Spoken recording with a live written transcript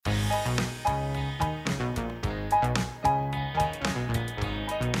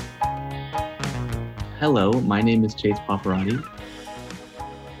Hello, my name is Chase Paparotti.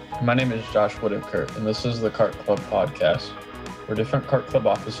 My name is Josh Whitaker, and this is the Cart Club podcast, where different Cart Club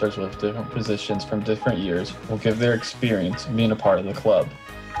officers with different positions from different years will give their experience being a part of the club.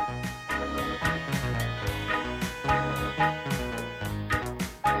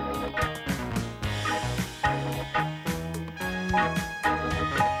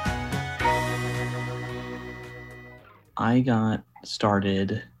 I got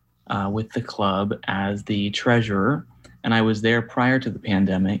started with the club as the treasurer, and I was there prior to the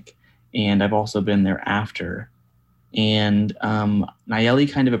pandemic, and I've also been there after. And Nayeli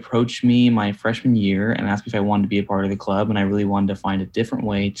kind of approached me my freshman year and asked me if I wanted to be a part of the club, and I really wanted to find a different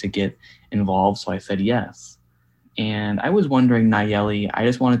way to get involved, so I said yes. And I was wondering, Nayeli, I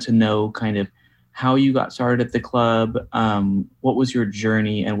just wanted to know kind of how you got started at the club, what was your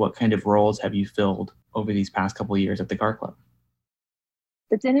journey, and what kind of roles have you filled over these past couple of years at the Cart Club?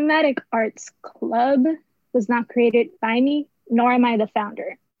 The Cinematic Arts Club was not created by me, nor am I the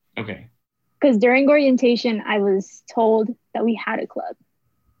founder. Okay. Because during orientation, I was told that we had a club.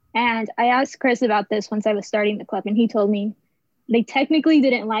 And I asked Chris about this once I was starting the club, and he told me they technically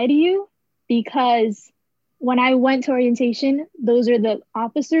didn't lie to you because when I went to orientation, those are the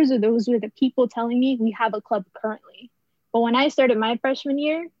officers or those were the people telling me we have a club currently. But when I started my freshman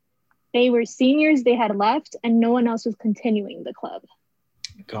year, they were seniors, they had left, and no one else was continuing the club.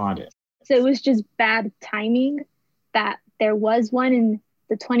 Got it. So it was just bad timing that there was one in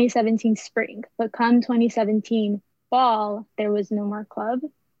the 2017 spring, but come 2017 fall, there was no more club.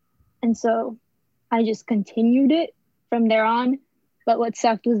 And so I just continued it from there on. But what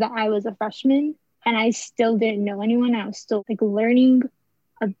sucked was that I was a freshman and I still didn't know anyone. I was still learning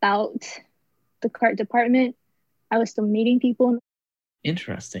about the cart department. I was still meeting people.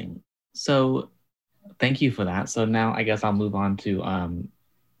 Interesting. So thank you for that. So now I guess I'll move on to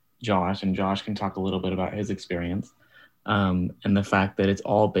Josh, and Josh can talk a little bit about his experience and the fact that it's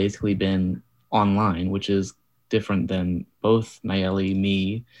all basically been online, which is different than both Nayeli,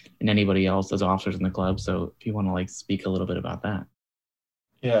 me, and anybody else as officers in the club. So if you want to speak a little bit about that.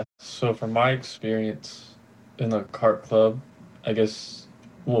 Yeah, so from my experience in the Cart Club, I guess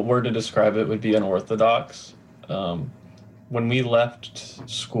what word to describe it would be unorthodox. When we left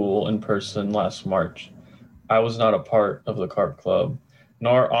school in person last March, I was not a part of the Cart Club,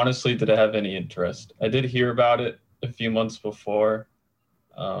 nor honestly did I have any interest. I did hear about it a few months before.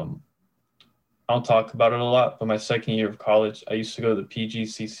 I don't talk about it a lot, but my second year of college, I used to go to the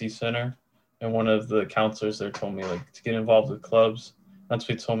PGCC Center, and one of the counselors there told me to get involved with clubs. That's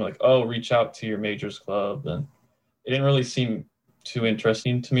what he told me, reach out to your majors club. And it didn't really seem too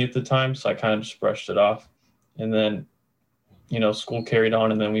interesting to me at the time, so I kind of just brushed it off. And then, school carried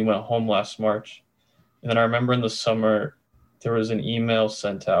on, and then we went home last March. And then I remember in the summer, there was an email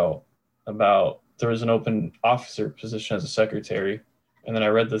sent out about there was an open officer position as a secretary. And then I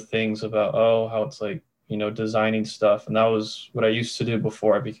read the things about, how it's designing stuff. And that was what I used to do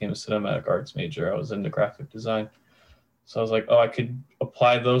before I became a cinematic arts major. I was into graphic design. So I was like, I could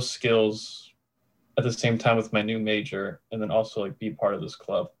apply those skills at the same time with my new major and then also be part of this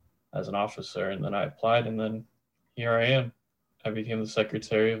club as an officer. And then I applied, and then here I am. I became the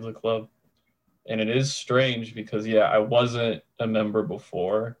secretary of the club. And it is strange because, I wasn't a member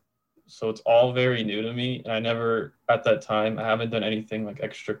before. So it's all very new to me. And I never, at that time, I haven't done anything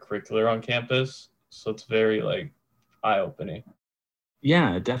extracurricular on campus. So it's very eye-opening.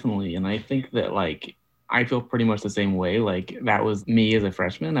 Yeah, definitely. And I think that I feel pretty much the same way. That was me as a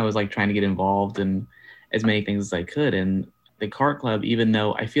freshman. I was trying to get involved in as many things as I could. And the Cart Club, even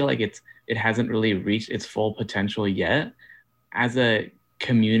though I feel it hasn't really reached its full potential yet, as a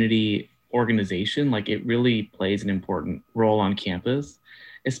community organization, it really plays an important role on campus,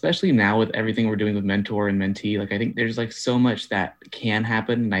 especially now with everything we're doing with mentor and mentee. I think there's so much that can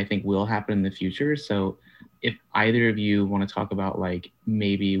happen and I think will happen in the future. So if either of you want to talk about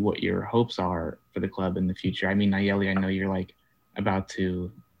maybe what your hopes are for the club in the future. I mean, Nayeli, I know you're about to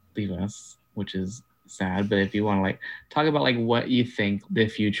leave us, which is sad, but if you want to talk about what you think the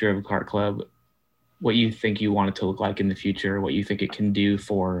future of Cart Club, what you think you want it to look like in the future, what you think it can do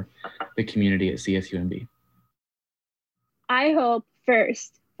for the community at CSUMB. I hope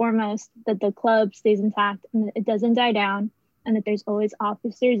first, foremost, that the club stays intact and that it doesn't die down, and that there's always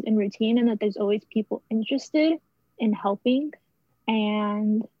officers in routine, and that there's always people interested in helping.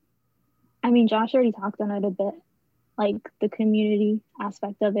 And I mean, Josh already talked on it a bit, the community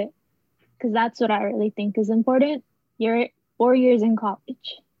aspect of it, because that's what I really think is important. You're 4 years in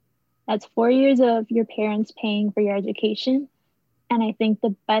college. That's 4 years of your parents paying for your education. And I think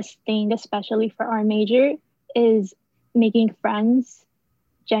the best thing, especially for our major, is making friends,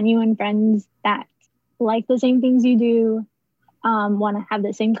 genuine friends that like the same things you do, want to have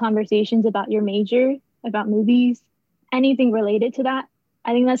the same conversations about your major, about movies, anything related to that.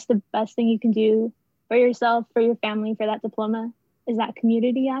 I think that's the best thing you can do for yourself, for your family, for that diploma, is that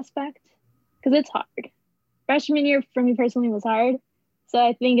community aspect. Because it's hard. Freshman year for me personally was hard. So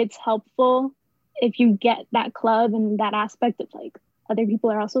I think it's helpful if you get that club and that aspect of like other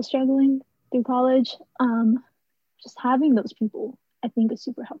people are also struggling through college. Just having those people, I think, is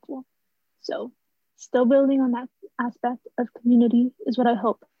super helpful. So still building on that aspect of community is what I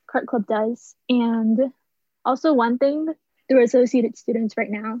hope Cart Club does. And also one thing, through Associated Students right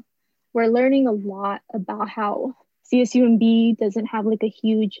now, we're learning a lot about how CSUMB doesn't have like a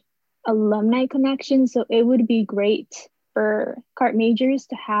huge alumni connection. So it would be great for CART majors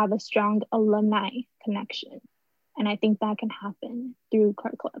to have a strong alumni connection. And I think that can happen through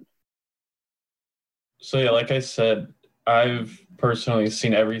CART Club. So yeah, like I said, I've personally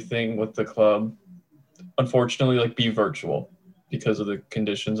seen everything with the club, unfortunately, like be virtual because of the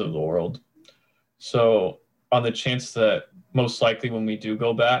conditions of the world. So on the chance that most likely when we do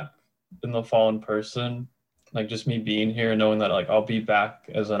go back in the fall in person, like just me being here, knowing that like I'll be back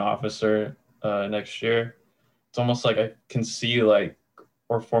as an officer next year, it's almost like I can see like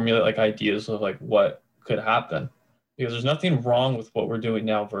or formulate like ideas of like what could happen, because there's nothing wrong with what we're doing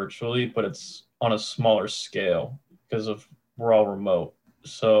now virtually, but it's on a smaller scale because of we're all remote.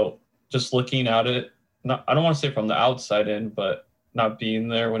 So just looking at it, I don't want to say from the outside in, but not being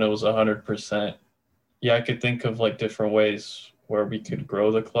there when it was 100%. Yeah, I could think of like different ways where we could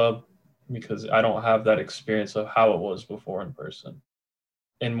grow the club, because I don't have that experience of how it was before in person.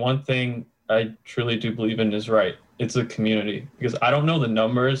 And one thing I truly do believe in is right. It's a community, because I don't know the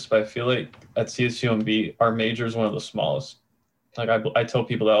numbers, but I feel like at CSUMB, our major is one of the smallest. Like I tell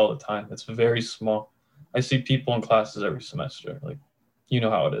people that all the time. It's very small. I see people in classes every semester. Like, you know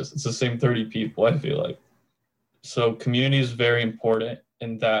how it is. It's the same 30 people, I feel like. So community is very important,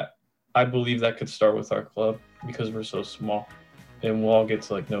 and that I believe that could start with our club because we're so small, and we'll all get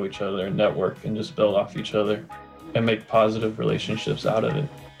to like know each other and network and just build off each other and make positive relationships out of it.